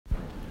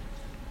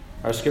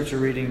Our scripture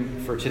reading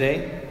for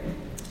today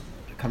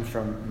comes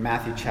from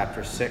Matthew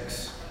chapter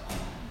 6,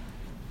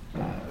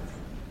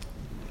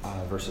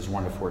 verses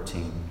 1 to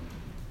 14.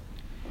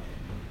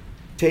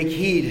 Take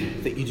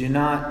heed that you do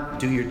not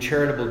do your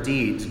charitable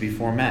deeds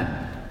before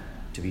men,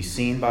 to be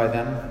seen by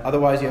them.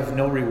 Otherwise you have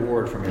no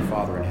reward from your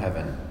Father in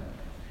heaven.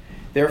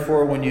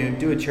 Therefore, when you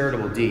do a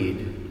charitable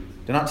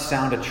deed, do not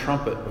sound a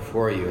trumpet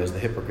before you as the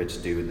hypocrites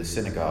do in the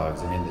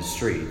synagogues and in the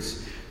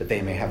streets, that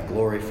they may have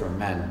glory from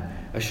men.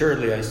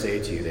 Assuredly, I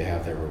say to you, they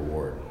have their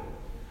reward.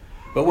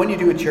 But when you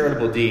do a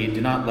charitable deed,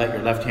 do not let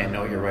your left hand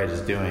know what your right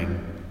is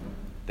doing,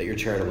 that your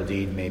charitable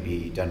deed may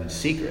be done in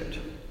secret.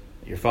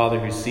 Your Father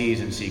who sees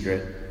in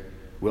secret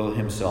will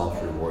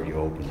himself reward you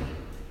openly.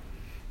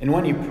 And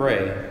when you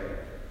pray,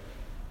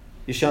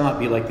 you shall not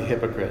be like the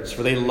hypocrites,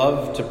 for they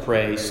love to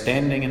pray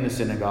standing in the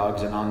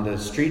synagogues and on the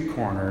street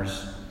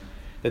corners,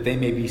 that they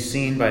may be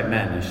seen by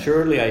men.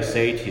 Assuredly, I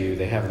say to you,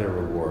 they have their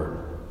reward.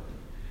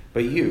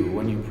 But you,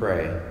 when you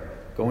pray,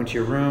 go into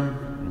your room,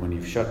 and when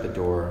you've shut the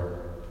door,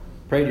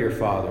 pray to your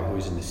Father who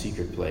is in the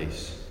secret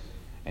place,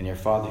 and your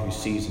Father who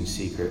sees in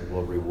secret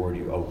will reward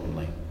you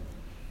openly.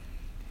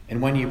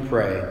 And when you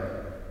pray,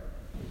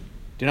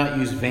 do not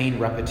use vain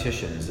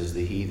repetitions as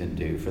the heathen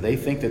do, for they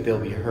think that they'll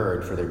be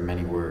heard for their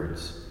many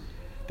words.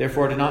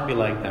 Therefore, do not be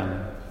like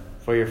them,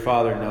 for your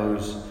Father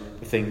knows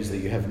the things that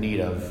you have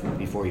need of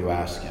before you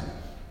ask him.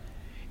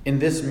 In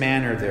this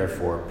manner,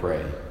 therefore,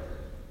 pray.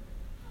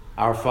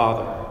 Our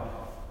Father,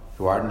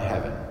 who art in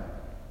heaven,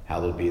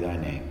 hallowed be thy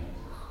name.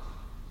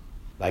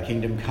 Thy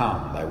kingdom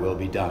come, thy will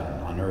be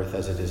done, on earth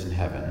as it is in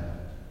heaven.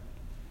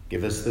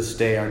 Give us this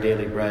day our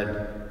daily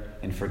bread,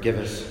 and forgive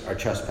us our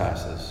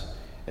trespasses,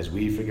 as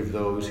we forgive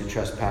those who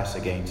trespass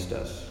against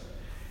us.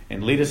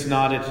 And lead us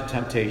not into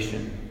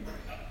temptation,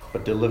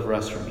 but deliver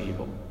us from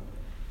evil.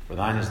 For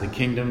thine is the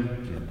kingdom,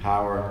 and the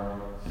power,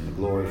 and the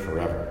glory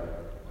forever.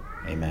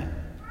 Amen.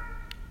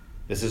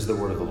 This is the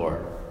word of the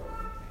Lord.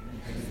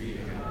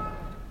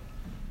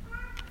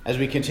 As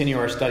we continue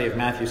our study of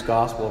Matthew's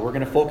Gospel, we're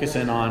going to focus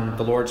in on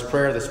the Lord's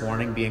Prayer this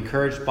morning, be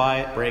encouraged by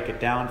it, break it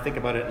down, think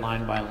about it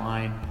line by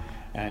line,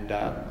 and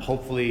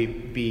hopefully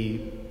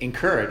be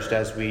encouraged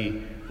as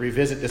we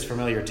revisit this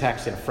familiar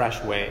text in a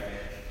fresh way.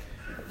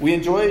 We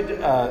enjoyed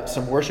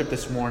some worship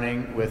this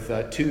morning with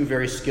two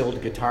very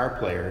skilled guitar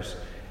players,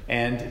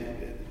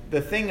 and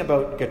the thing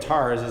about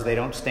guitars is they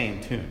don't stay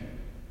in tune.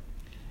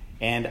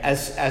 And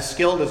as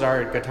skilled as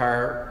our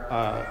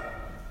guitar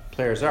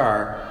players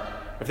are,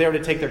 if they were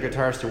to take their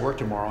guitars to work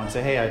tomorrow and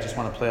say, hey, I just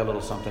want to play a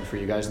little something for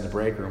you guys in the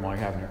break room while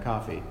you're having your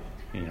coffee,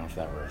 if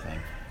that were a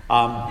thing,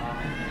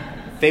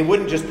 they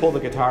wouldn't just pull the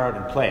guitar out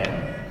and play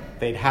it.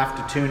 They'd have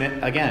to tune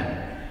it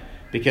again.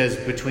 Because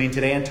between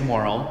today and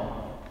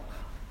tomorrow,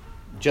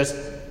 just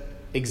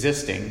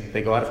existing,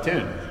 they go out of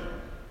tune.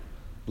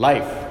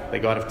 Life, they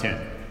go out of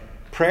tune.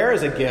 Prayer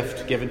is a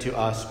gift given to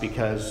us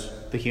because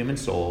the human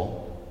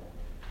soul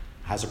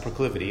has a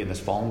proclivity in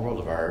this fallen world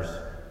of ours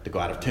to go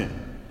out of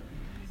tune.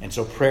 And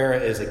so prayer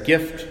is a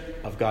gift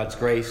of God's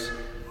grace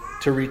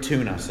to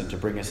retune us and to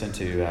bring us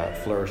into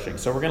flourishing.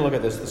 So we're going to look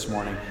at this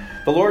morning.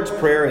 The Lord's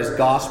Prayer is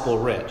gospel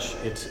rich.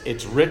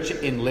 It's rich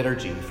in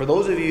liturgy. For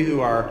those of you who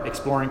are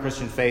exploring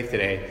Christian faith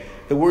today,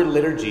 the word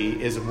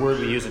liturgy is a word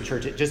we use in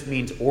church. It just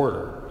means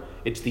order.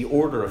 It's the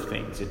order of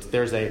things.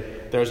 There's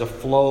a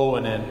flow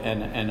and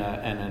an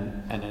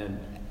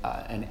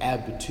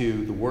ebb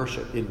to the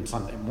worship in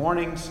Sunday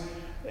mornings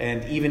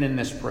and even in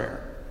this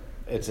prayer.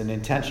 It's an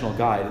intentional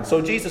guide. And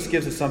so Jesus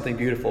gives us something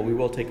beautiful. We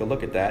will take a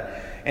look at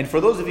that. And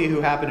for those of you who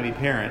happen to be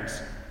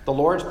parents, the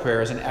Lord's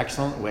Prayer is an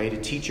excellent way to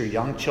teach your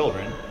young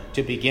children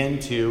to begin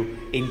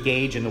to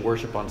engage in the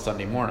worship on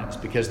Sunday mornings,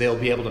 because they'll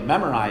be able to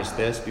memorize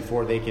this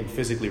before they can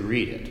physically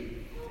read it.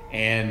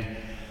 And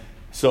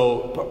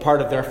so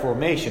part of their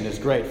formation is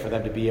great for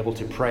them to be able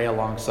to pray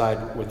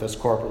alongside with us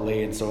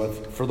corporately. And so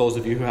for those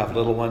of you who have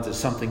little ones, it's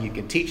something you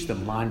can teach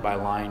them line by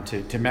line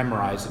to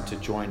memorize and to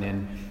join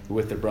in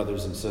with their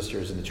brothers and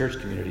sisters in the church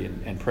community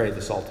and pray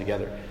this all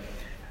together.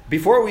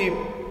 Before we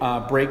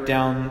break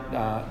down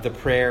the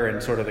prayer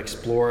and sort of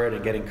explore it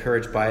and get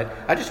encouraged by it,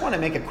 I just want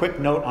to make a quick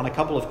note on a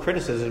couple of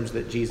criticisms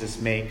that Jesus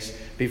makes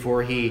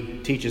before he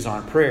teaches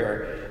on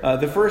prayer.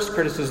 The first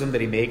criticism that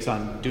he makes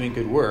on doing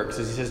good works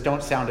is he says,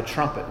 don't sound a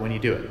trumpet when you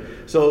do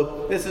it.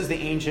 So this is the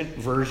ancient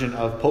version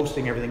of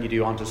posting everything you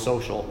do onto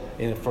social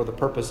for the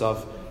purpose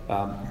of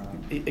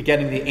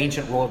getting the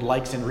ancient world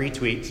likes and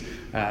retweets,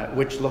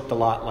 which looked a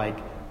lot like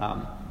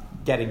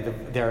getting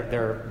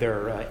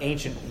their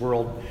ancient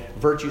world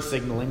virtue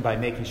signaling by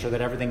making sure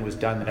that everything was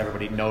done, that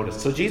everybody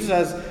noticed. So Jesus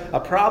has a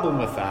problem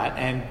with that,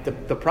 and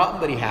the problem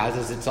that he has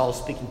is it's all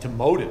speaking to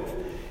motive.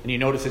 And you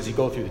notice as you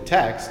go through the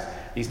text,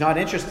 he's not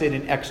interested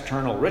in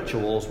external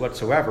rituals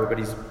whatsoever, but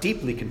he's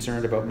deeply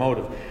concerned about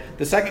motive.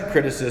 The second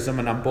criticism,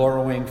 and I'm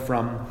borrowing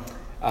from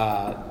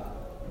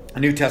a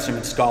New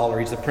Testament scholar,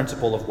 he's the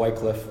principal of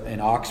Wycliffe in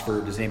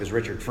Oxford, his name is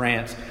Richard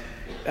France.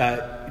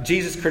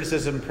 Jesus'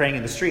 criticism of praying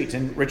in the streets.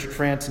 And Richard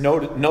France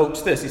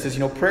notes this. He says,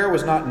 prayer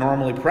was not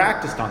normally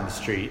practiced on the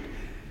street.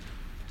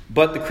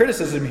 But the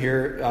criticism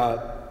here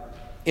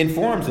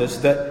informs us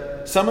that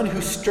someone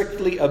who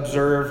strictly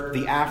observed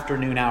the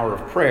afternoon hour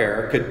of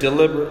prayer could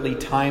deliberately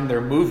time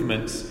their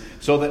movements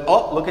so that,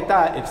 oh, look at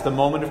that, it's the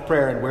moment of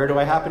prayer, and where do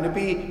I happen to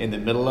be? In the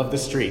middle of the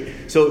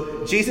street.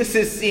 So Jesus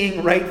is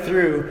seeing right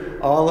through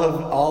all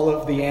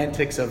of the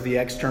antics of the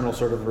external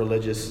sort of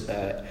religious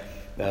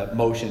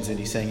motions, and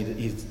he's saying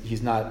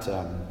he's not...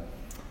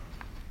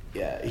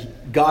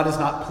 God is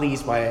not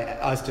pleased by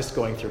us just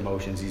going through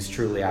motions. He's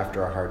truly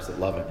after our hearts that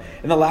love him.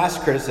 And the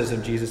last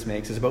criticism Jesus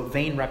makes is about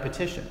vain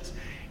repetitions.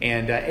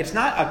 And it's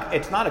not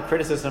a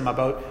criticism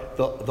about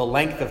the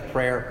length of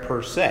prayer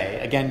per se.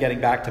 Again, getting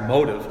back to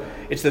motive,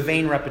 it's the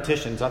vain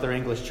repetitions. Other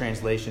English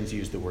translations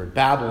use the word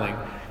babbling.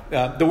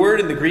 The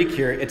word in the Greek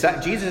here,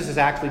 Jesus is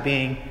actually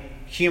being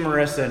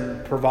humorous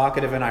and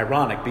provocative and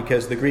ironic,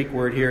 because the Greek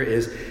word here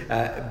is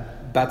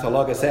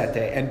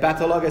batologasete. And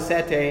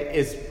batologasete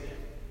is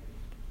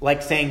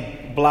like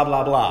saying blah,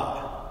 blah,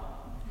 blah.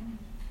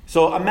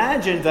 So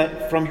imagine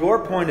that from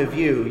your point of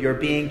view, you're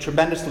being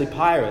tremendously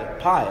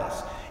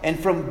pious. And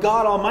from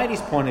God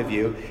Almighty's point of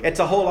view, it's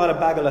a whole lot of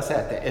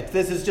bagalasete.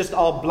 This is just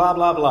all blah,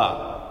 blah,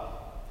 blah.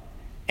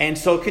 And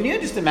so can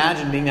you just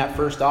imagine being that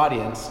first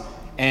audience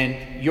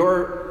and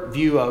your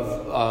view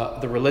of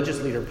the religious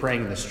leader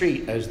praying in the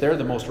street as they're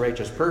the most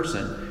righteous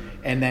person,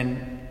 and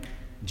then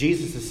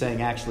Jesus is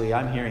saying, actually,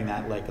 I'm hearing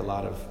that like a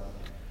lot of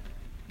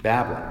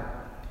babbling.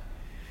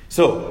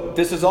 So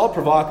this is all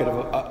provocative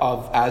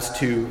of as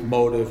to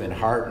motive and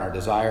heart and our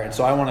desire. And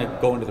so I want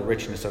to go into the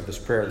richness of this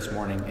prayer this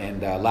morning.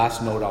 And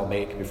last note I'll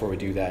make before we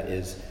do that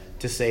is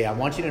to say, I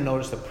want you to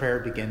notice the prayer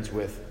begins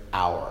with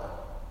our.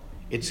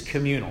 It's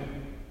communal.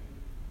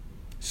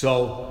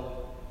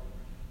 So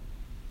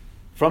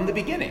from the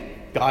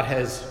beginning, God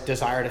has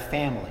desired a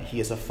family. He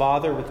is a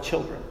father with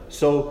children.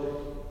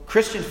 So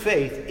Christian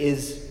faith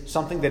is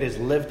something that is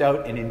lived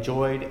out and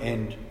enjoyed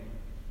and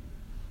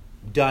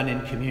done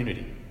in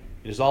community.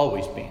 It has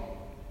always been.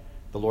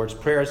 The Lord's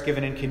Prayer is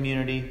given in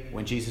community.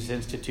 When Jesus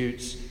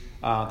institutes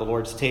the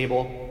Lord's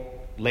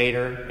table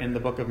later in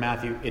the book of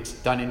Matthew, it's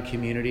done in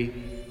community.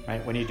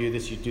 Right? When you do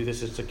this,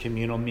 it's a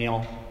communal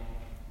meal.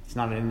 It's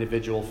not an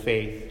individual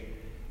faith.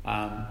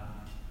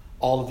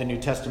 All of the New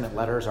Testament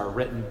letters are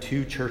written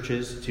to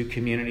churches, to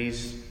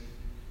communities.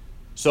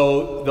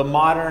 So the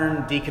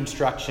modern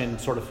deconstruction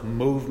sort of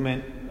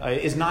movement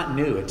is not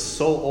new. It's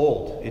so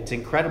old. It's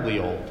incredibly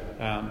old.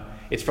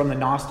 It's from the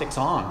Gnostics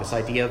on, this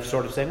idea of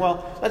sort of saying,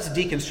 well, let's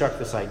deconstruct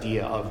this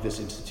idea of this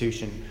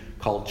institution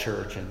called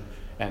church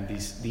and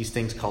these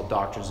things called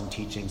doctrines and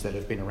teachings that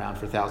have been around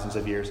for thousands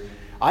of years.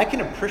 I can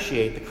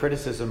appreciate the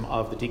criticism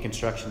of the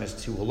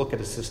deconstructionists who will look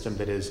at a system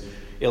that is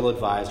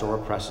ill-advised or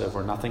oppressive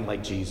or nothing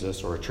like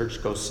Jesus, or a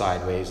church goes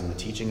sideways and the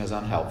teaching is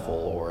unhelpful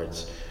or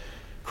it's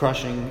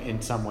crushing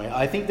in some way.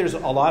 I think there's a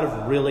lot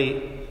of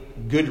really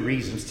good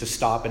reasons to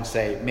stop and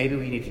say, maybe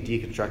we need to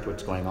deconstruct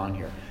what's going on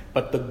here.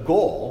 But the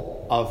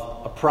goal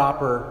of a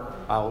proper,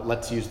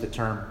 let's use the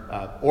term,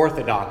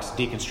 orthodox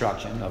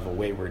deconstruction of a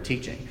wayward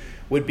teaching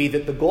would be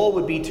that the goal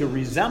would be to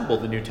resemble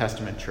the New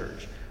Testament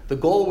church. The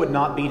goal would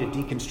not be to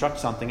deconstruct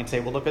something and say,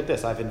 well, look at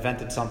this, I've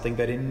invented something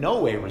that in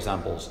no way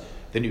resembles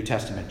the New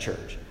Testament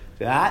church.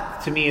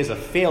 That, to me, is a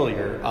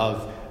failure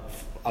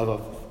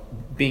of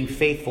being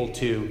faithful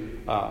to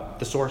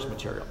the source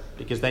material.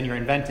 Because then you're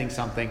inventing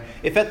something.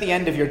 If at the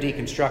end of your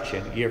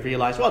deconstruction you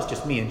realize, well, it's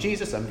just me and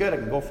Jesus, I'm good, I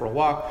can go for a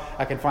walk,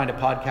 I can find a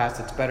podcast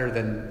that's better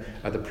than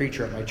the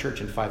preacher at my church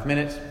in 5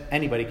 minutes.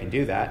 Anybody can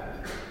do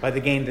that. But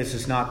again, this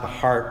is not the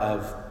heart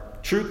of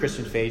true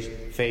Christian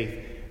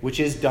faith,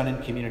 which is done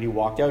in community,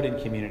 walked out in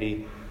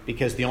community,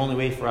 because the only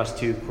way for us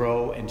to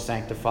grow and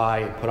sanctify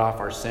and put off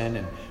our sin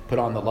and put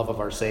on the love of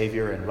our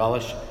Savior and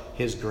relish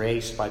His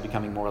grace by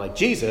becoming more like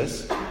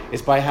Jesus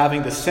is by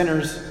having the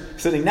sinners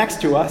sitting next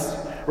to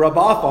us rub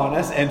off on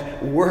us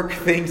and work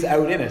things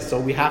out in us. So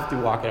we have to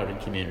walk out in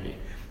community,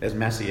 as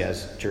messy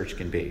as church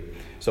can be.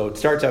 So it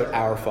starts out,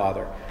 Our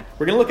Father.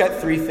 We're going to look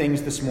at 3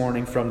 things this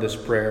morning from this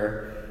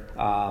prayer.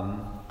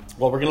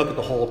 We're going to look at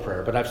the whole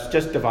prayer, but I've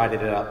just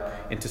divided it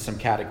up into some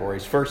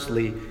categories.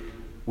 Firstly,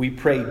 we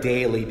pray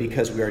daily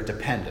because we are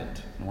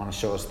dependent. I want to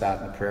show us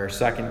that in the prayer.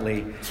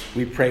 Secondly,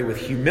 we pray with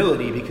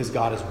humility because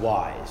God is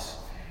wise.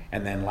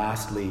 And then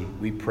lastly,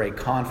 we pray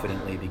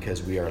confidently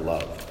because we are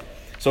loved.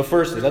 So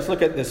firstly, let's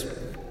look at this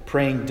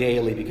praying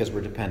daily because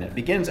we're dependent. It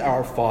begins,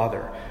 Our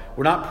Father.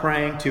 We're not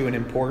praying to an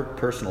important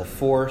personal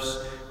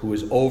force who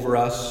is over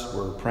us.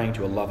 We're praying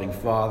to a loving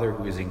Father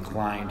who is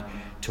inclined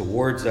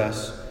towards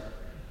us,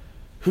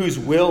 whose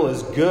will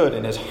is good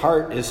and his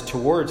heart is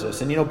towards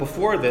us. And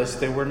before this,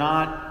 they were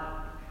not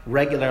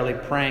regularly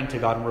praying to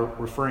God and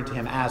referring to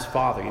him as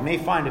Father. You may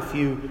find a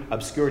few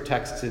obscure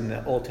texts in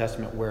the Old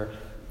Testament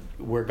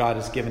where God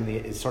is given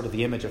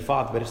the image of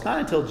Father, but it's not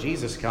until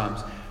Jesus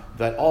comes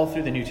that all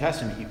through the New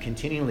Testament you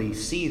continually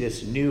see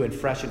this new and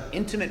fresh and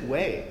intimate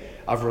way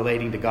of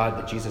relating to God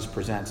that Jesus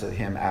presents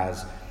him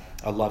as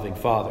a loving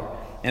Father.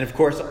 And of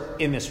course,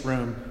 in this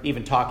room,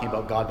 even talking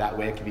about God that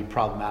way, it can be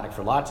problematic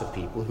for lots of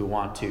people who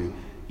want to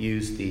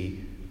use the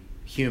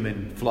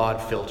human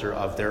flawed filter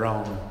of their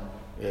own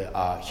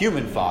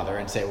human father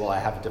and say, well, I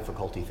have a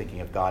difficulty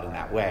thinking of God in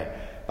that way.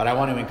 But I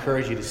want to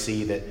encourage you to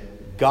see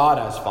that God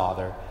as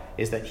Father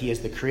is that he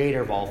is the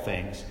creator of all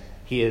things.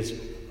 He is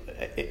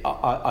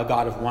a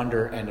God of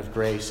wonder and of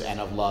grace and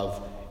of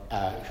love,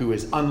 who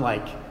is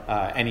unlike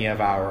any of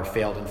our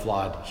failed and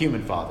flawed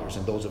human fathers,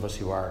 and those of us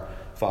who are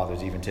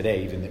fathers even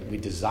today, even that we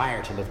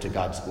desire to live to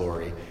God's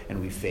glory, and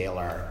we fail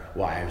our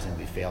wives and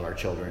we fail our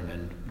children,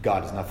 and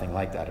God is nothing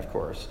like that, of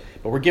course.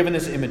 But we're given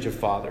this image of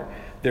Father.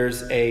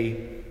 There's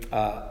a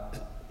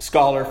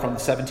scholar from the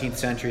 17th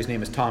century, his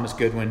name is Thomas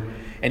Goodwin,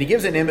 and he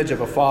gives an image of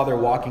a father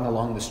walking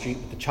along the street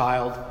with the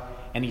child,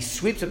 and he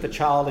sweeps up the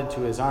child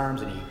into his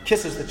arms, and he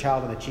kisses the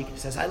child on the cheek, and he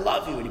says, "I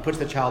love you," and he puts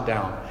the child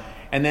down.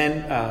 And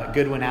then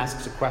Goodwin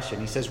asks a question.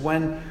 He says,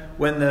 when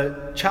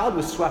the child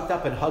was swept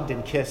up and hugged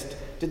and kissed,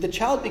 did the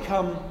child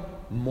become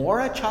more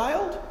a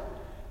child?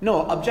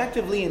 No,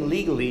 objectively and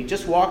legally,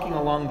 just walking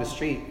along the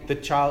street, the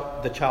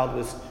child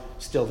was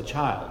still the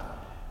child.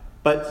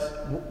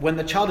 But when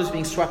the child was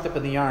being swept up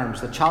in the arms,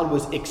 the child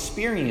was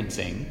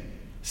experiencing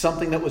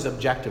something that was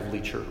objectively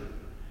true.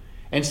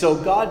 And so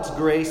God's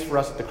grace for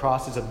us at the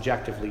cross is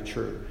objectively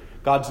true.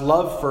 God's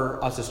love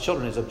for us as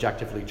children is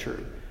objectively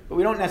true. But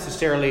we don't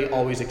necessarily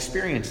always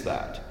experience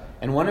that.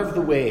 And one of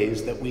the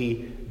ways that we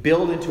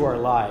build into our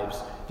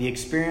lives the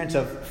experience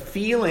of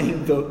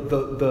feeling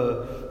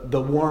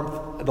the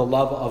warmth, the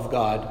love of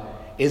God,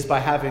 is by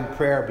having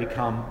prayer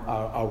become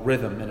a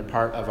rhythm and a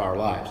part of our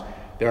lives.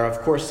 There are, of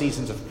course,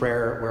 seasons of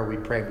prayer where we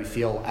pray and we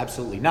feel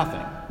absolutely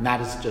nothing. And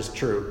that is just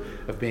true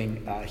of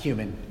being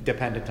human,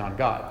 dependent on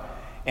God.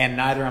 And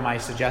neither am I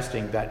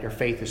suggesting that your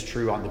faith is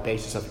true on the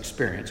basis of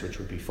experience, which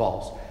would be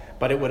false.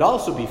 But it would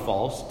also be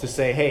false to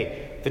say,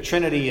 hey, the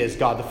Trinity is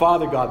God the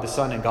Father, God the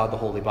Son, and God the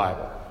Holy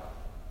Bible.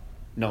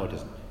 No, it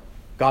isn't.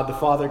 God the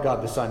Father,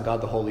 God the Son, God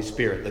the Holy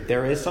Spirit. That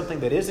there is something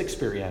that is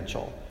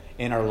experiential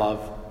in our love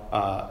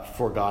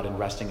for God and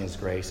resting in his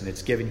grace. And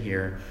it's given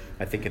here,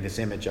 I think, in this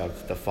image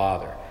of the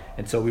Father.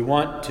 And so we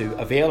want to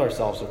avail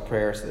ourselves of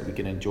prayer so that we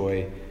can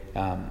enjoy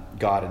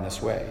God in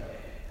this way.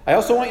 I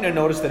also want you to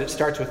notice that it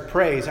starts with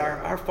praise.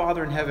 Our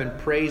Father in heaven,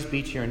 praise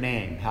be to your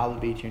name.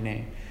 Hallowed be to your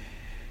name.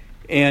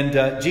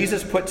 And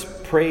Jesus puts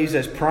praise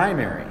as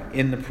primary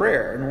in the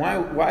prayer. And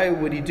why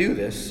would he do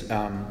this?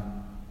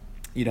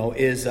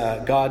 Is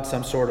God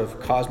some sort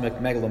of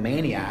cosmic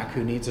megalomaniac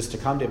who needs us to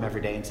come to him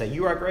every day and say,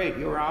 "You are great,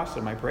 you are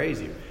awesome, I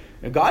praise you"?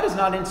 Now, God is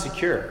not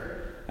insecure.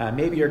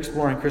 Maybe you're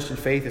exploring Christian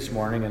faith this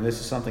morning, and this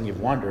is something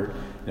you've wondered.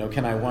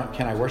 Can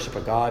I worship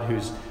a God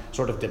who's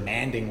sort of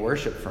demanding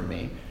worship from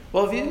me?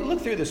 Well, if you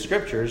look through the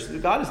scriptures,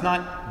 God is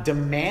not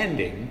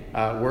demanding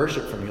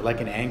worship from you like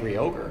an angry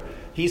ogre.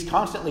 He's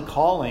constantly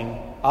calling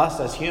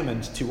us as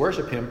humans to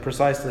worship him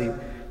precisely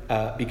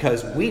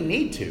because we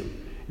need to,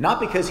 not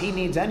because he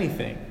needs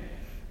anything.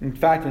 In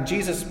fact, when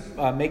Jesus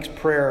makes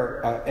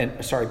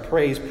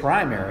praise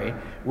primary,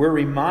 we're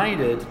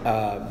reminded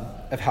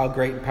of how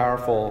great and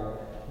powerful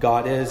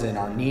God is and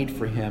our need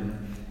for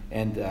him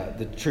and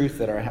the truth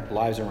that our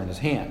lives are in his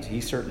hands. He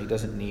certainly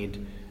doesn't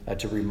need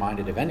to be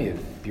reminded of any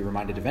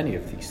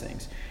of these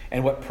things.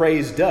 And what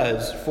praise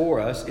does for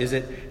us is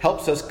it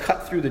helps us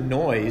cut through the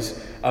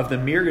noise of the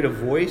myriad of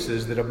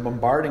voices that are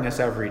bombarding us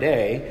every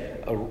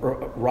day,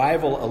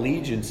 rival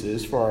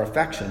allegiances for our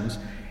affections,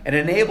 and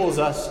enables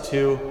us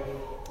to,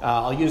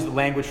 I'll use the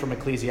language from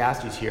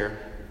Ecclesiastes here,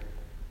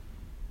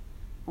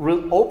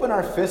 open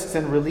our fists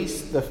and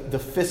release the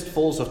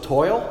fistfuls of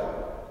toil,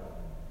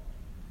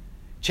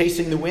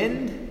 chasing the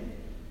wind,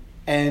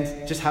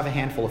 and just have a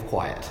handful of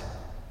quiet.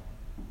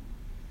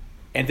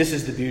 And this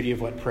is the beauty of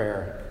what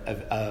prayer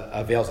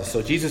avails us.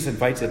 So Jesus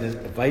invites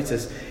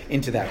us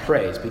into that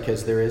praise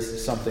because there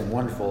is something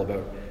wonderful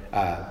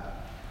about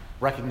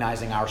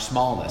recognizing our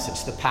smallness.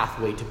 It's the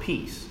pathway to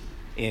peace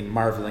in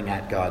marveling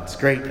at God's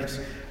greatness.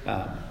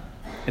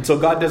 And so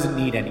God doesn't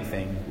need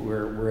anything.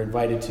 We're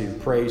invited to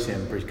praise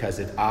him because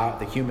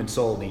the human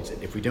soul needs it.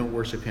 If we don't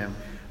worship him,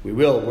 we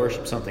will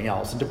worship something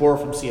else. And to borrow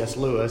from C.S.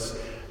 Lewis,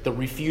 the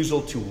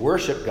refusal to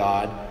worship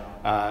God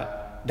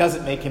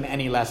doesn't make him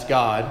any less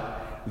God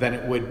than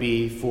it would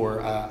be for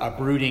a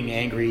brooding,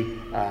 angry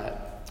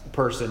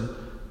person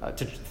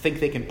to think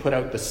they can put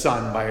out the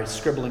sun by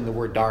scribbling the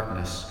word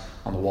darkness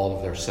on the wall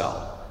of their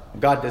cell.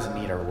 God doesn't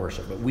need our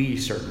worship, but we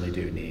certainly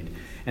do need.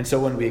 And so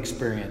when we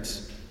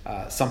experience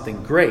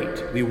something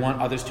great, we want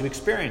others to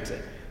experience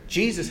it.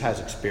 Jesus has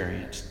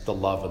experienced the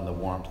love and the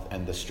warmth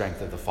and the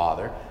strength of the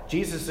Father.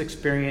 Jesus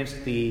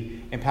experienced the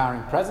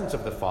empowering presence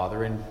of the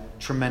Father in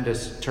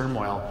tremendous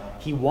turmoil.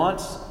 He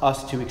wants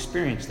us to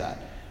experience that.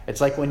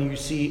 It's like when you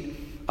see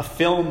a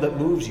film that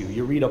moves you,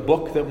 you read a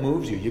book that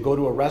moves you, you go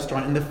to a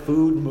restaurant and the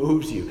food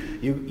moves you,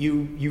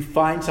 you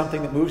find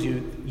something that moves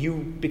you, you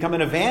become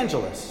an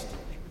evangelist.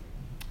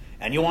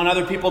 And you want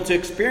other people to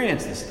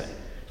experience this thing.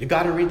 You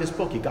got to read this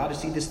book. You got to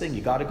see this thing.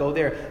 You got to go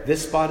there.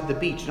 This spot at the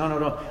beach.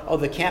 No. Oh,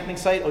 the camping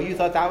site. Oh, you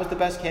thought that was the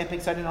best camping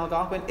site in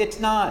Algonquin? It's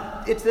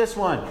not. It's this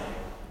one.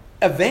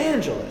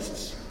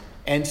 Evangelists.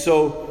 And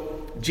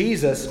so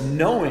Jesus,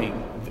 knowing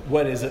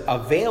what is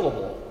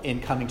available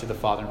in coming to the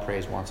Father in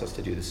praise, wants us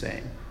to do the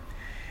same.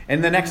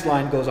 And the next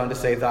line goes on to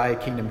say, "Thy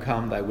kingdom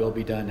come, thy will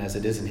be done as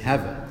it is in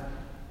heaven."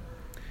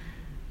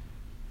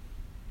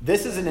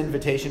 This is an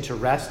invitation to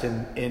rest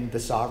in the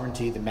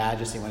sovereignty, the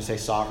majesty. When I say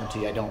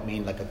sovereignty, I don't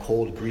mean like a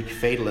cold Greek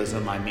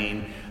fatalism. I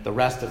mean the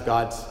rest of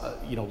God's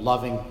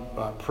loving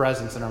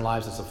presence in our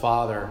lives as a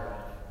Father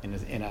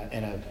in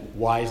a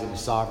wise and a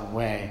sovereign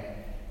way.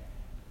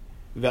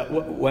 That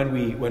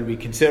when we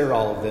consider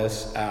all of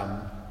this,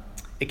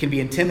 it can be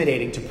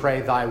intimidating to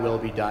pray, "Thy will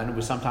be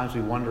done." Sometimes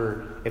we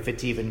wonder if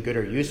it's even good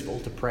or useful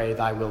to pray,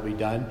 "Thy will be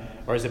done,"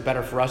 or is it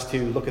better for us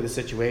to look at the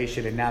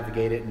situation and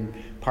navigate it and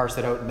parse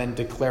it out and then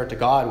declare to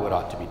God what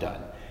ought to be done,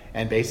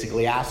 and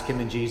basically ask Him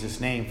in Jesus'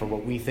 name for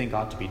what we think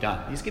ought to be done.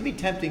 These can be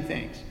tempting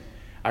things.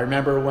 I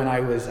remember when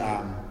I was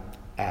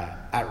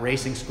at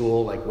racing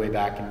school, like way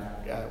back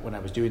when I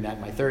was doing that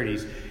in my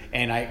 30s,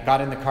 and I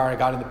got in the car, I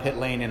got in the pit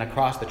lane, and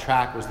across the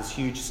track was this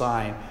huge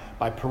sign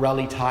by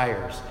Pirelli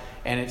Tires,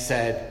 and it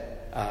said,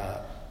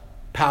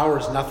 "Power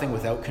is nothing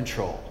without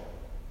control."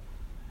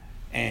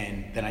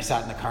 And then I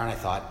sat in the car and I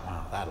thought,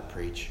 wow, that'll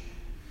preach.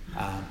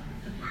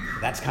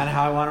 That's kind of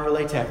how I want to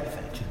relate to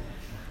everything.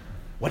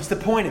 What's the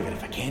point of it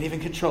if I can't even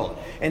control it?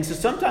 And so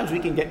sometimes we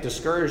can get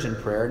discouraged in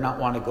prayer, not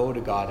want to go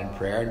to God in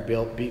prayer and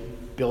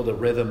build a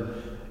rhythm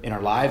in our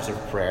lives of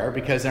prayer,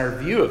 because our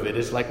view of it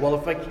is like, well,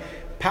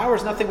 power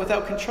is nothing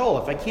without control.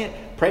 If I can't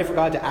pray for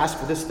God to ask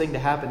for this thing to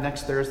happen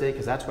next Thursday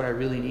because that's what I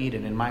really need,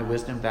 and in my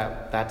wisdom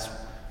that's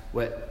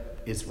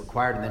what is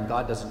required, and then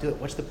God doesn't do it,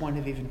 what's the point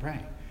of even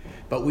praying?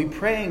 But we're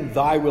praying,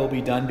 "Thy will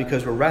be done,"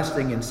 because we're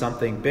resting in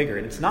something bigger.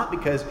 And it's not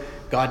because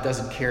God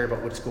doesn't care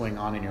about what's going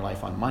on in your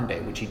life on Monday,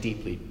 which He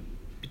deeply,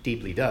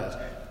 deeply does.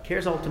 He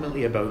cares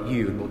ultimately about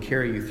you and will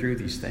carry you through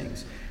these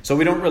things. So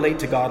we don't relate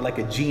to God like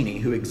a genie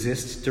who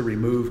exists to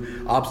remove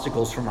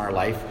obstacles from our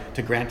life,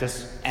 to grant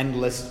us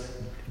endless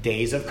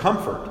days of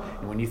comfort.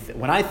 And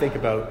when I think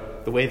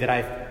about the way that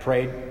I've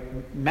prayed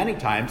many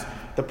times,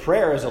 the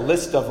prayer is a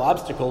list of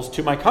obstacles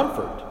to my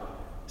comfort.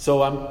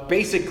 So I've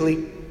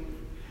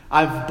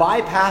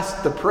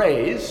bypassed the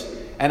praise,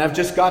 and I've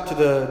just got to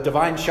the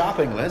divine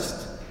shopping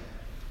list.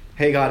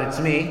 Hey God, it's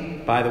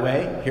me. By the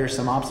way, here's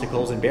some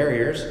obstacles and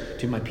barriers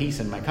to my peace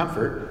and my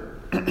comfort.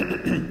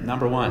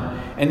 Number one.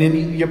 And then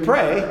you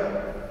pray,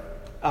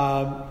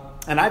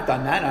 and I've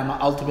done that. I'm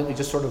ultimately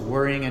just sort of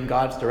worrying in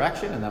God's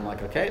direction, and I'm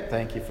like, okay,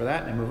 thank you for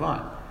that, and I move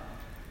on.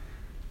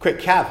 Quick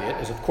caveat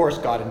is, of course,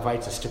 God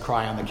invites us to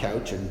cry on the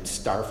couch and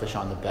starfish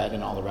on the bed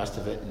and all the rest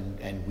of it,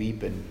 and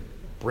weep and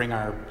bring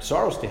our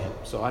sorrows to Him.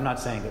 So I'm not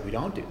saying that we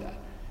don't do that.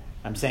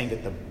 I'm saying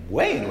that the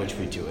way in which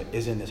we do it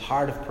is in this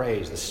heart of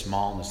praise, this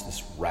smallness,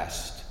 this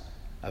rest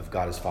of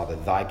God as Father.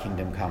 "Thy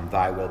kingdom come,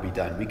 Thy will be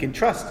done." We can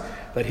trust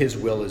that His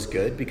will is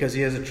good because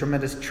He has a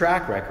tremendous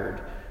track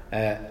record,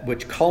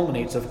 which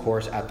culminates, of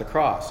course, at the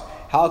cross.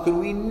 How can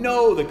we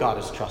know that God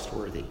is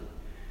trustworthy?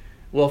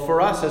 Well, for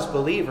us as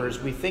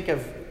believers, we think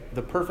of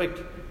the perfect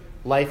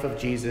life of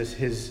Jesus,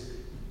 His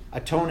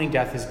atoning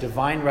death, His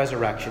divine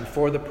resurrection,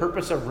 for the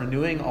purpose of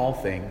renewing all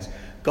things.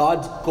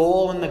 God's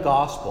goal in the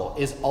gospel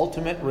is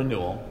ultimate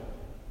renewal,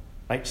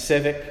 right?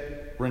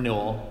 Civic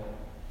renewal,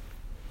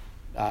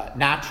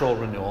 natural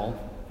renewal,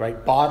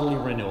 right? Bodily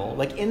renewal.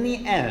 Like in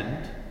the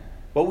end,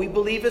 what we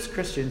believe as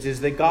Christians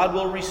is that God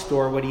will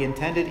restore what He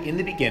intended in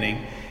the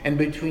beginning, and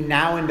between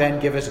now and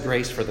then give us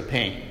grace for the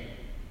pain.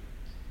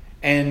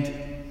 And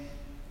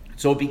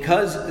so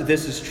because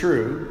this is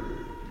true,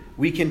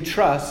 we can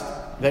trust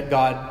that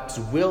God's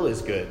will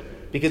is good.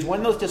 Because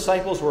when those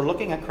disciples were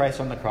looking at Christ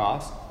on the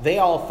cross, they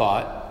all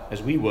thought,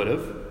 as we would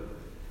have,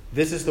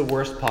 this is the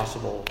worst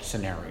possible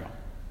scenario.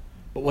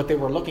 But what they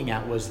were looking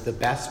at was the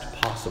best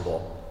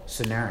possible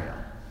scenario.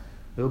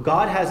 Though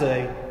God has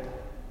a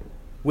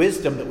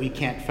wisdom that we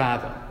can't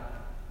fathom,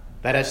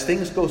 that as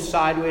things go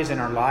sideways in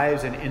our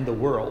lives and in the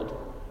world,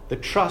 the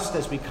trust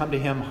as we come to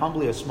Him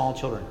humbly as small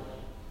children,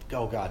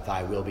 "Oh God,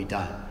 Thy will be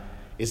done,"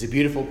 is a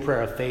beautiful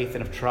prayer of faith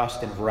and of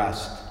trust and of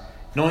rest,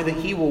 knowing that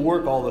He will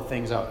work all the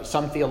things out.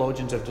 Some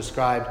theologians have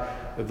described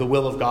the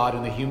will of God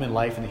in the human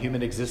life and the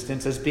human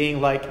existence as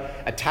being like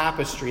a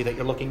tapestry that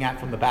you're looking at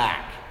from the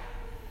back.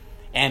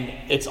 And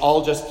it's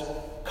all just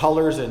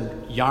colors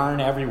and yarn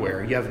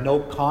everywhere. You have no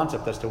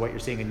concept as to what you're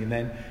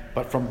seeing.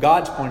 But from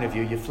God's point of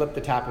view, you flip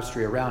the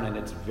tapestry around and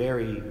it's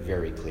very,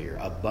 very clear,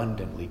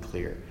 abundantly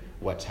clear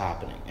what's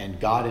happening. And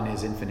God in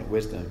His infinite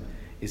wisdom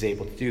is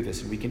able to do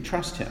this, and we can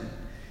trust Him.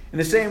 In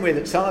the same way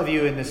that some of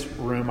you in this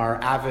room are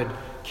avid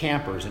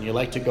campers and you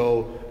like to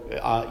go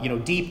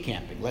deep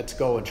camping. Let's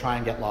go and try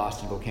and get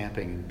lost and go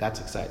camping. That's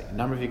exciting. A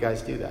number of you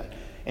guys do that.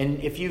 And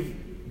if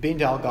you've been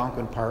to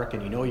Algonquin Park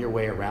and you know your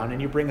way around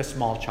and you bring a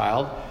small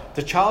child,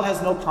 the child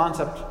has no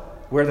concept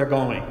where they're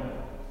going.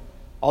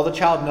 All the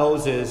child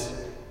knows is,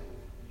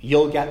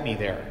 "You'll get me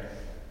there."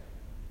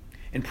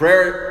 In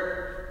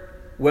prayer,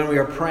 when we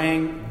are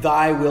praying,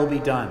 "Thy will be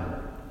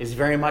done," is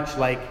very much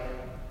like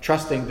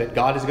trusting that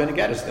God is going to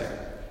get us there.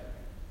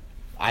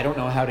 I don't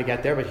know how to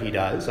get there, but He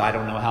does. I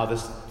don't know how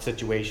this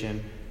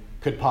situation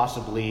could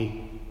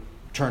possibly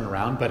turn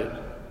around,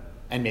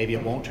 and maybe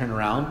it won't turn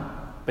around.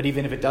 But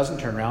even if it doesn't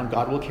turn around,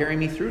 God will carry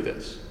me through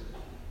this.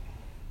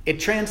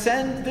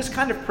 This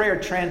kind of prayer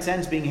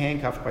transcends being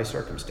handcuffed by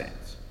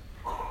circumstance.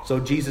 So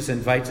Jesus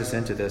invites us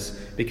into this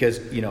because,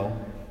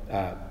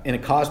 in a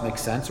cosmic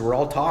sense, we're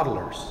all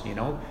toddlers.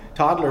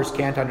 Toddlers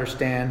can't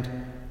understand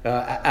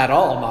at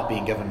all not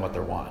being given what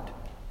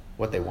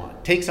they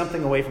want. Take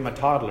something away from a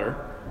toddler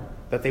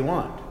that they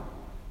want,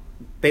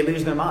 they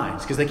lose their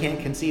minds because they can't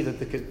conceive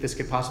that this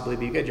could possibly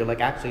be good. You're like,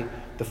 actually,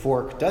 the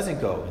fork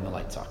doesn't go in the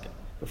light socket.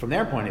 But from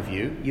their point of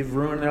view, you've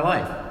ruined their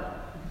life.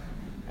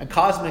 And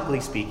cosmically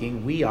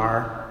speaking, we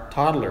are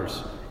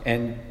toddlers,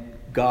 and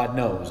God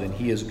knows, and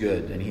He is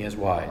good, and He is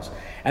wise.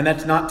 And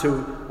that's not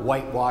to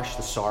whitewash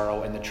the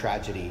sorrow and the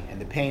tragedy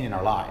and the pain in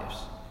our lives,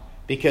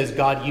 because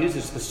God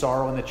uses the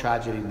sorrow and the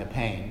tragedy and the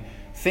pain,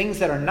 things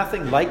that are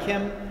nothing like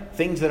Him,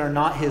 things that are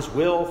not His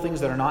will, things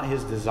that are not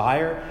His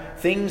desire,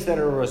 things that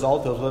are a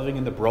result of living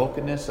in the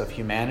brokenness of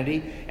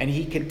humanity. And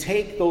He can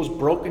take those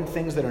broken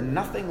things that are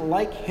nothing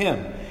like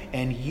Him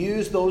and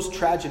use those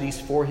tragedies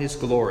for His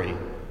glory,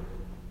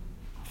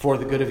 for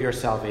the good of your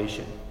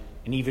salvation,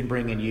 and even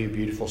bring in you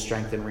beautiful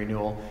strength and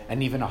renewal,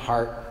 and even a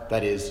heart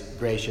that is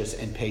gracious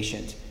and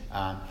patient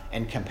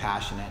and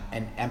compassionate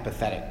and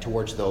empathetic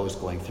towards those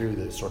going through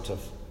the sorts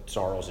of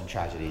sorrows and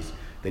tragedies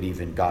that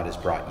even God has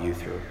brought you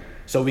through.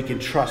 So we can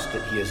trust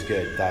that He is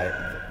good,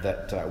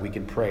 that we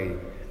can pray,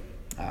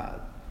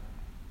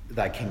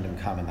 Thy kingdom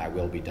come and Thy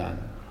will be done.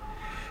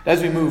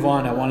 As we move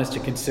on, I want us to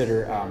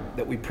consider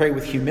that we pray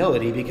with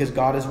humility because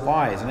God is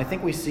wise. And I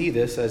think we see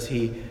this as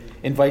He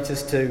invites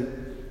us to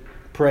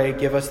pray,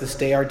 give us this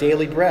day our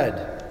daily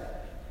bread.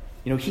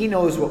 He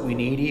knows what we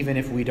need, even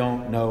if we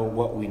don't know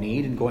what we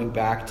need. And going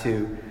back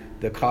to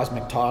the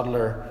cosmic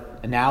toddler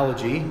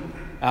analogy,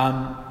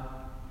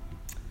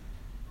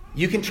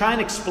 you can try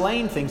and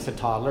explain things to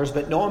toddlers,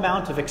 but no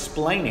amount of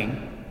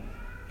explaining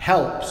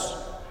helps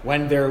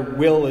when their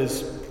will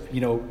is,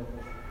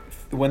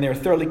 when they're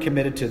thoroughly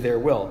committed to their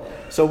will.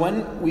 So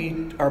when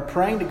we are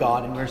praying to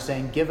God and we're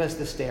saying, give us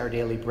this day our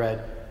daily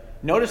bread,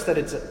 notice that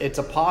it's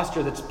a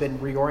posture that's been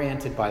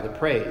reoriented by the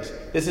praise.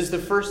 This is the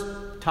first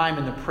time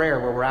in the prayer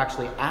where we're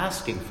actually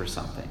asking for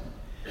something.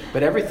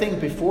 But everything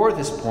before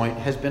this point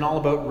has been all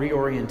about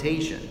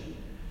reorientation.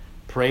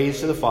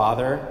 Praise to the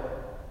Father,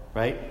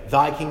 right?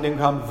 Thy kingdom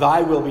come,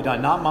 Thy will be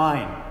done, not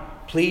mine.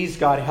 Please,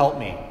 God, help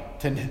me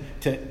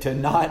to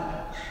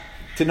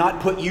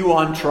not put you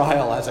on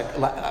trial as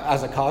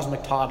a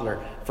cosmic toddler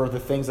for the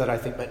things that I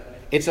think. But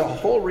it's a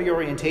whole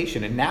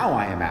reorientation, and now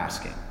I am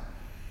asking.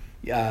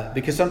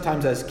 Because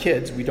sometimes as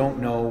kids, we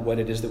don't know what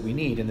it is that we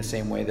need in the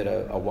same way that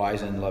a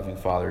wise and loving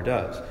father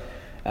does.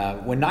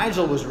 When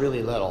Nigel was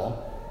really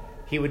little,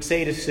 he would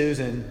say to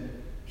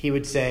Susan,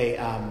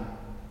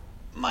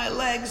 my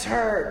legs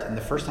hurt. And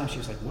the first time she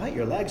was like, what?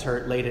 Your legs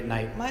hurt late at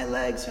night? My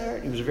legs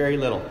hurt. He was very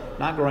little,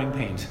 not growing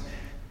pains.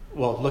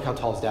 Well, look how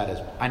tall his dad is.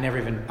 I don't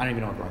even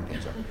know what growing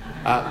pains are.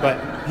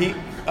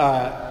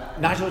 But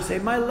Nigel would say,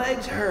 my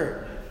legs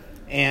hurt.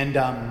 And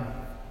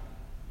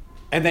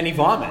then he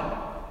vomit.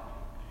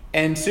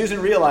 And Susan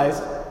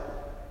realized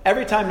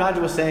every time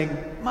Nigel was saying,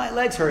 my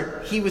legs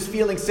hurt, he was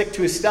feeling sick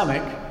to his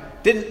stomach,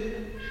 didn't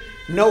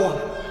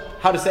know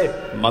how to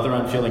say, Mother,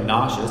 I'm feeling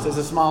nauseous, as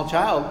a small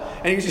child.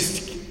 And he was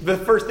just, the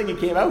first thing he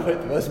came out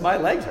with was, my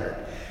legs hurt.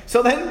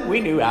 So then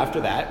we knew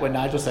after that, when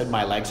Nigel said,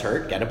 my legs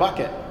hurt, get a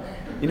bucket.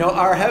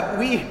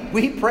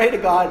 We pray to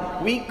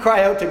God, we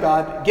cry out to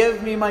God,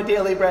 give me my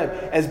daily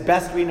bread, as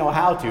best we know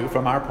how to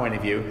from our point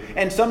of view.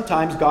 And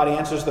sometimes God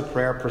answers the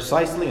prayer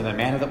precisely in the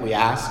manner that we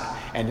ask.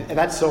 And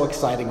that's so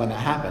exciting when that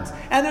happens.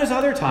 And there's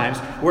other times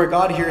where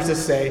God hears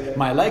us say,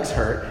 my legs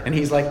hurt. And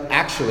He's like,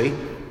 actually,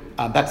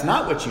 that's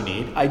not what you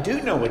need. I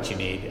do know what you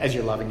need as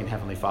your loving and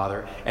heavenly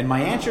Father. And my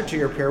answer to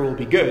your prayer will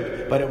be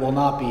good, but it will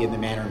not be in the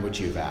manner in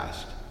which you've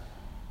asked.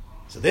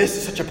 So this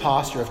is such a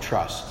posture of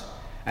trust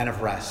and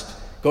of rest.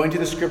 Going to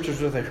the scriptures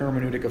with a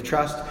hermeneutic of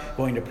trust.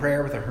 Going to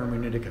prayer with a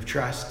hermeneutic of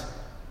trust.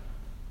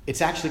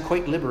 It's actually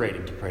quite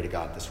liberating to pray to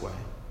God this way.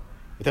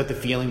 Without the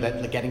feeling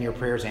that getting your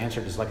prayers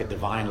answered is like a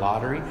divine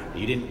lottery. That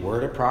you didn't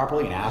word it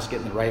properly and ask it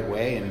in the right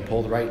way and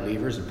pull the right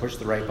levers and push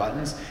the right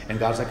buttons. And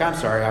God's like, I'm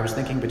sorry, I was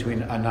thinking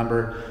between a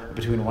number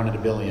between 1 and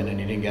 1 billion and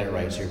you didn't get it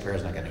right, so your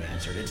prayer's not getting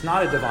answered. It's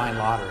not a divine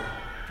lottery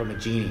from a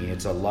genie.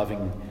 It's a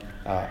loving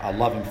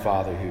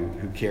Father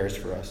who cares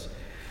for us.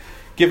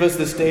 Give us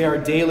this day our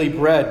daily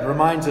bread.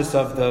 Reminds us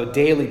of the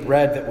daily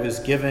bread that was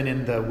given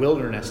in the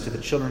wilderness to the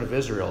children of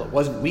Israel. It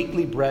wasn't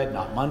weekly bread,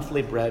 not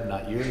monthly bread,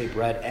 not yearly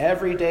bread.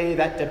 Every day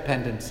that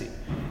dependency.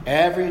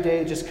 Every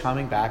day just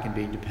coming back and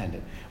being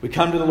dependent. We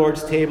come to the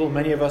Lord's table.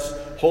 Many of us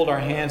hold our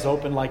hands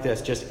open like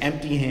this, just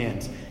empty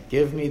hands.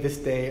 Give me this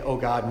day, O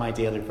God, my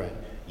daily bread.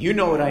 You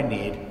know what I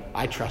need.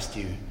 I trust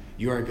you.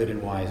 You are good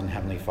and wise and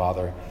heavenly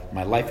Father.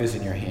 My life is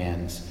in your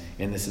hands,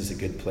 and this is a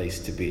good place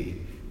to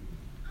be.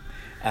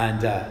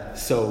 And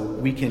so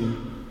we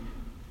can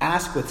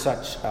ask with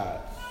such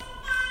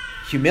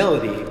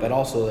humility, but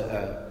also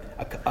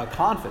a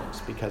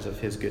confidence because of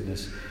His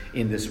goodness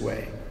in this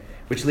way.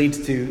 Which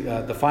leads to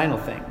the final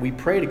thing. We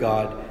pray to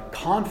God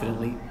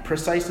confidently,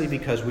 precisely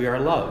because we are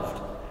loved.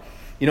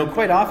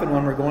 Quite often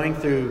when we're going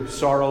through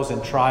sorrows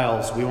and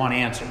trials, we want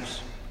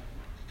answers.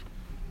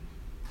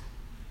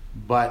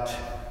 But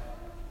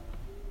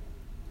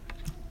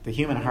the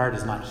human heart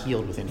is not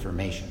healed with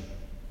information.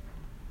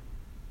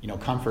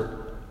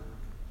 Comfort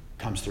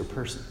comes through a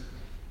person.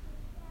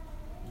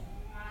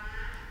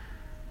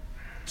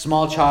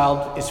 Small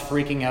child is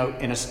freaking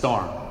out in a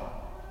storm.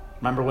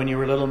 Remember when you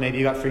were little, maybe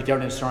you got freaked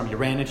out in a storm. You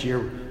ran into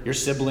your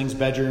sibling's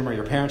bedroom or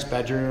your parents'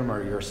 bedroom,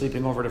 or you're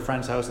sleeping over at a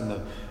friend's house in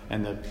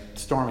the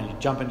storm, and you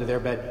jump into their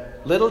bed.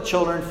 Little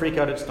children freak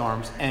out at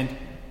storms, and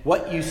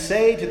what you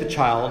say to the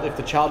child, if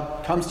the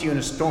child comes to you in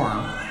a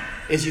storm,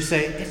 is you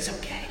say, "It's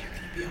okay,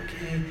 you're going to be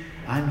okay.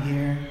 I'm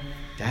here,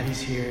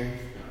 Daddy's here,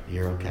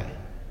 you're okay."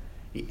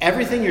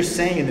 Everything you're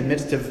saying in the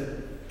midst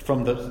of,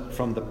 from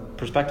the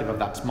perspective of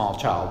that small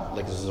child,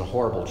 like this is a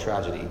horrible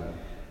tragedy,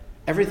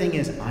 everything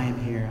is, "I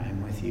am here,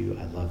 I'm with you,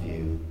 I love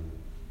you,"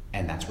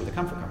 and that's where the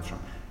comfort comes from.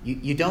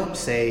 You don't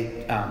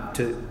say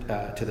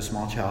to the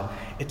small child,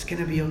 "It's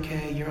going to be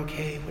okay, you're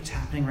okay, what's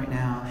happening right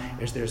now?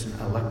 There's an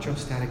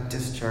electrostatic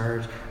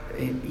discharge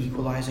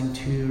equalizing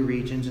two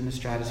regions in the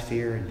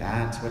stratosphere, and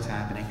that's what's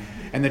happening."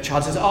 And the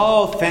child says,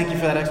 "Oh, thank you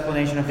for that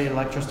explanation of the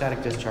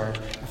electrostatic discharge.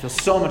 I feel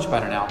so much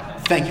better now.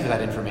 Thank you for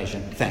that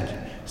information. Thank you."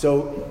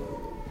 So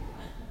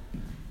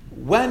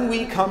when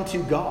we come to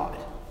God,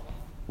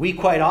 we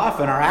quite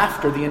often are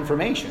after the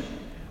information.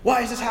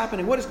 Why is this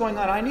happening? What is going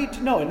on? I need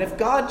to know. And if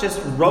God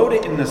just wrote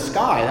it in the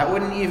sky, that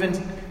wouldn't even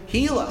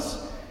heal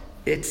us.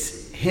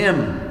 It's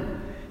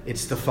Him.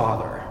 It's the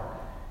Father.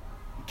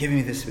 "Give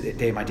me this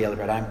day my daily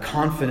bread. I'm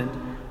confident,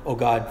 O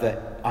God,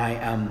 that I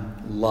am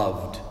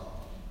loved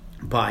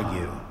by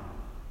you."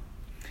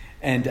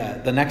 And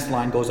the next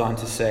line goes on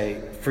to say,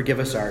 "Forgive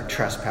us our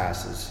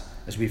trespasses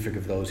as we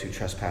forgive those who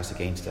trespass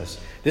against us."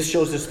 This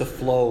shows us the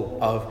flow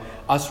of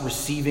us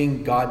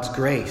receiving God's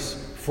grace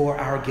for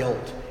our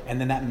guilt. And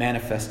then that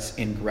manifests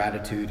in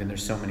gratitude. And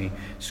there's so many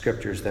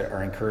scriptures that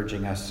are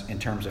encouraging us in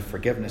terms of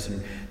forgiveness.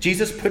 And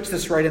Jesus puts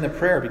this right in the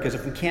prayer, because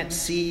if we can't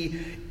see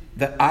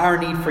that our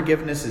need for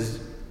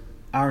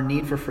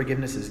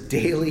forgiveness is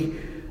daily,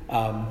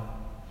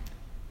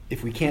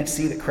 if we can't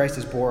see that Christ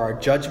has bore our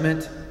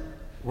judgment,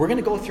 we're going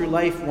to go through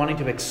life wanting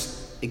to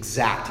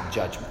exact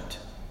judgment.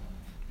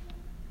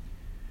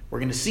 We're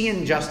going to see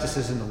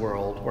injustices in the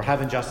world, or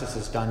have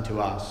injustices done to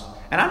us.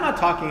 And I'm not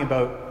talking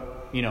about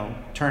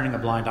turning a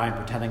blind eye and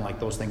pretending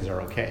like those things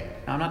are okay.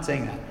 Now, I'm not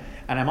saying that.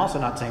 And I'm also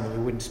not saying that we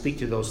wouldn't speak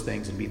to those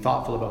things and be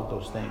thoughtful about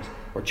those things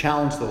or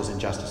challenge those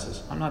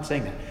injustices. I'm not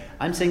saying that.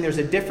 I'm saying there's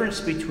a difference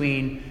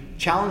between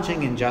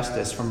challenging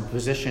injustice from a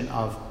position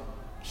of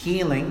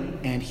healing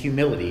and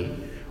humility,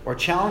 or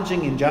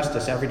challenging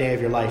injustice every day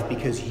of your life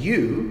because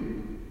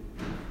you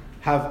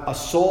have a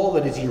soul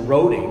that is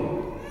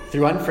eroding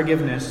through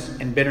unforgiveness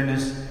and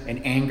bitterness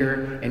and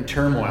anger and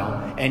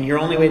turmoil, and your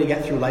only way to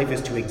get through life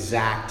is to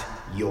exact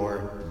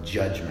your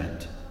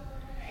judgment.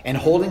 And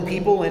holding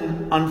people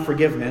in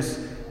unforgiveness,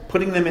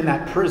 putting them in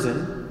that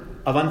prison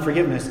of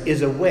unforgiveness,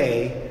 is a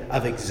way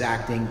of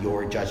exacting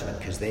your judgment,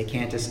 because they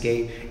can't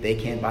escape, they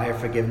can't buy your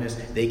forgiveness,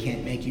 they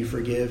can't make you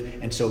forgive,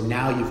 and so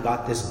now you've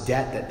got this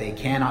debt that they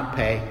cannot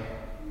pay.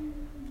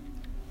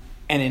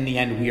 And in the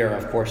end, we are,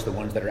 of course, the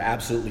ones that are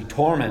absolutely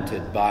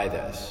tormented by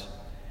this.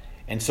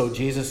 And so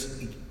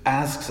Jesus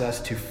asks us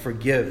to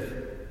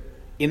forgive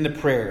in the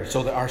prayer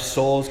so that our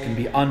souls can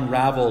be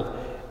unraveled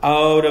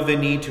out of the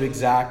need to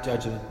exact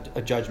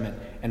a judgment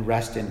and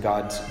rest in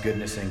God's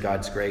goodness and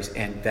God's grace,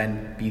 and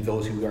then be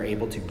those who are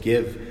able to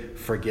give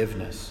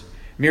forgiveness.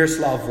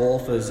 Miroslav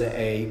Volf is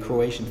a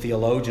Croatian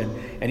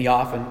theologian, and he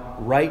often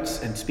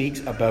writes and speaks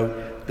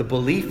about the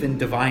belief in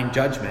divine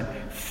judgment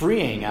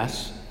freeing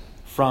us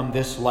from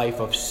this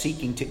life of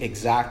seeking to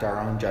exact our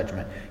own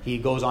judgment. He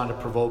goes on to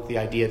provoke the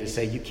idea to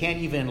say you can't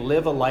even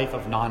live a life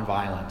of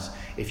nonviolence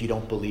if you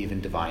don't believe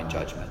in divine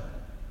judgment.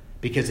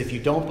 Because if you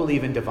don't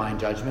believe in divine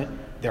judgment,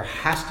 there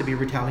has to be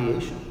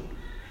retaliation.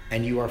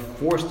 And you are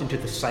forced into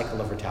the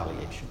cycle of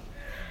retaliation.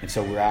 And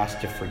so we're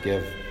asked to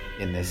forgive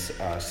in this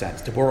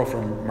sense. To borrow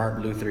from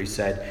Martin Luther, he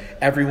said,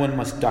 "Everyone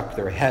must duck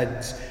their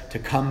heads to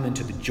come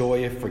into the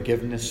joy of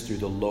forgiveness through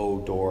the low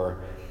door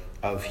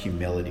of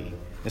humility."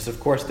 This, of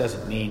course,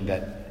 doesn't mean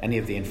that any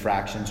of the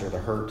infractions or the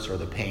hurts or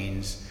the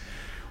pains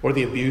or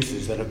the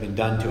abuses that have been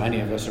done to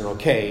any of us are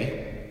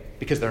okay,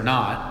 because they're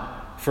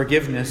not.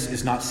 Forgiveness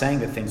is not saying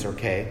that things are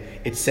okay.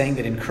 It's saying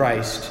that in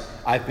Christ,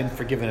 I've been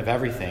forgiven of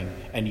everything,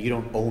 and you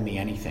don't owe me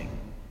anything.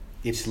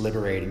 It's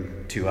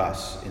liberating to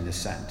us in this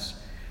sense.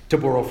 To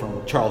borrow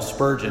from Charles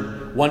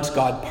Spurgeon, once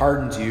God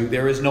pardons you,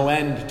 there is no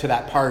end to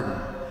that pardon.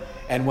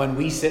 And when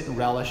we sit and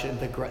relish in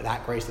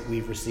that grace that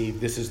we've received,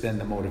 this is then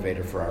the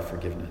motivator for our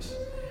forgiveness.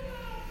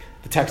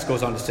 The text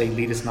goes on to say,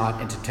 "Lead us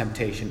not into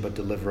temptation, but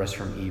deliver us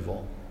from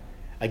evil."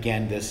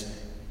 Again, this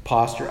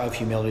posture of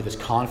humility, this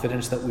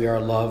confidence that we are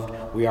loved,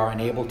 we are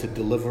enabled to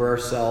deliver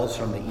ourselves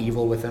from the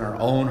evil within our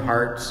own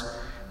hearts.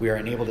 We are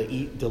enabled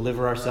to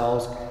deliver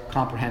ourselves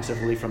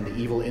comprehensively from the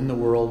evil in the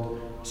world.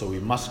 So we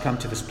must come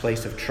to this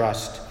place of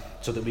trust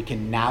so that we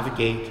can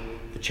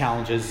navigate the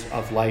challenges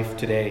of life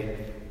today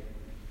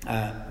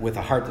with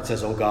a heart that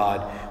says, "Oh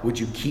God, would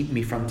you keep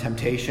me from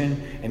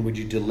temptation, and would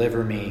you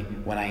deliver me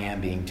when I am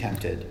being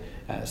tempted?"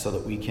 So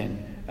that we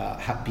can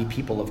be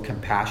people of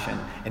compassion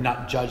and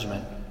not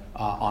judgment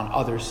on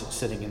others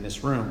sitting in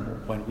this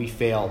room when we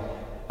fail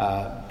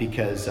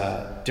because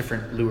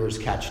different lures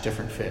catch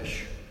different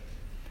fish.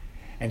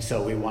 And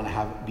so we want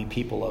to be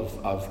people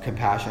of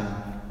compassion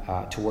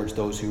towards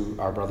those who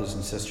are brothers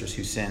and sisters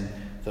who sin,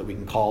 so that we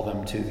can call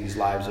them to these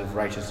lives of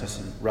righteousness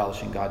and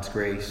relishing God's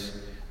grace.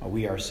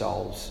 We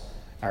ourselves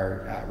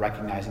are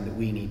recognizing that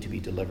we need to be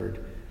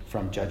delivered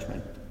from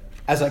judgment.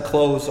 As I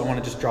close, I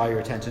want to just draw your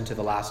attention to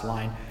the last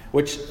line,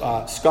 which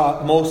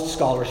most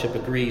scholarship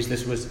agrees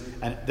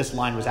this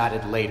line was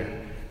added later.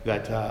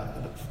 That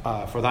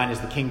for thine is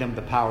the kingdom,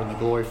 the power, and the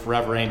glory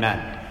forever.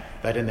 Amen.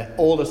 That in the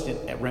oldest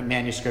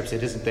manuscripts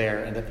it isn't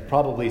there, and that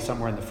probably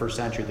somewhere in the first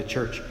century the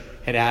church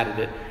had added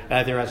it,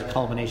 either as a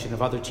culmination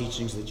of other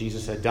teachings that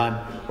Jesus had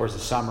done, or as a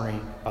summary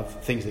of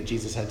things that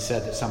Jesus had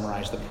said that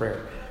summarized the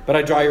prayer. But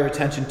I draw your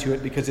attention to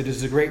it because it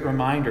is a great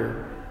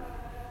reminder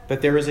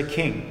that there is a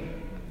king,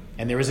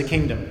 and there is a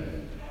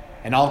kingdom,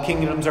 and all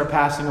kingdoms are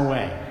passing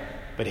away,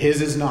 but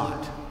his is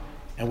not.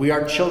 And we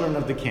are children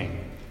of the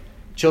king,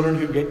 children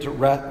who get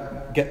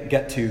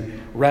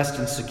to rest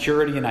in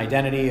security and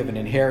identity of an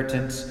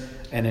inheritance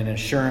and an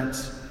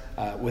assurance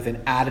with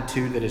an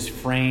attitude that is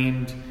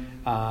framed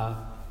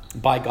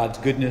by God's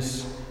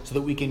goodness, so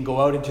that we can go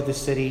out into the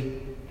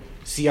city,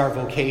 see our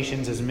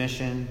vocations as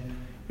mission.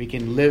 We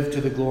can live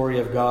to the glory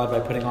of God by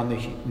putting on the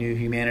new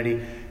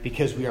humanity,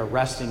 because we are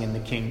resting in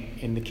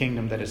the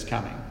kingdom that is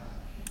coming.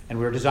 And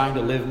we're designed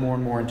to live more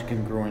and more into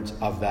congruence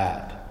of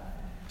that.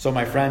 So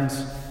my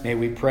friends, may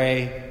we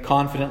pray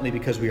confidently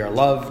because we are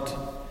loved,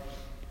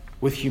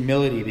 with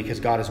humility because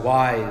God is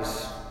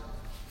wise,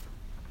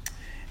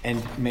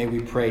 and may we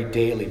pray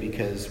daily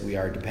because we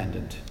are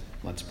dependent.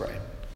 Let's pray.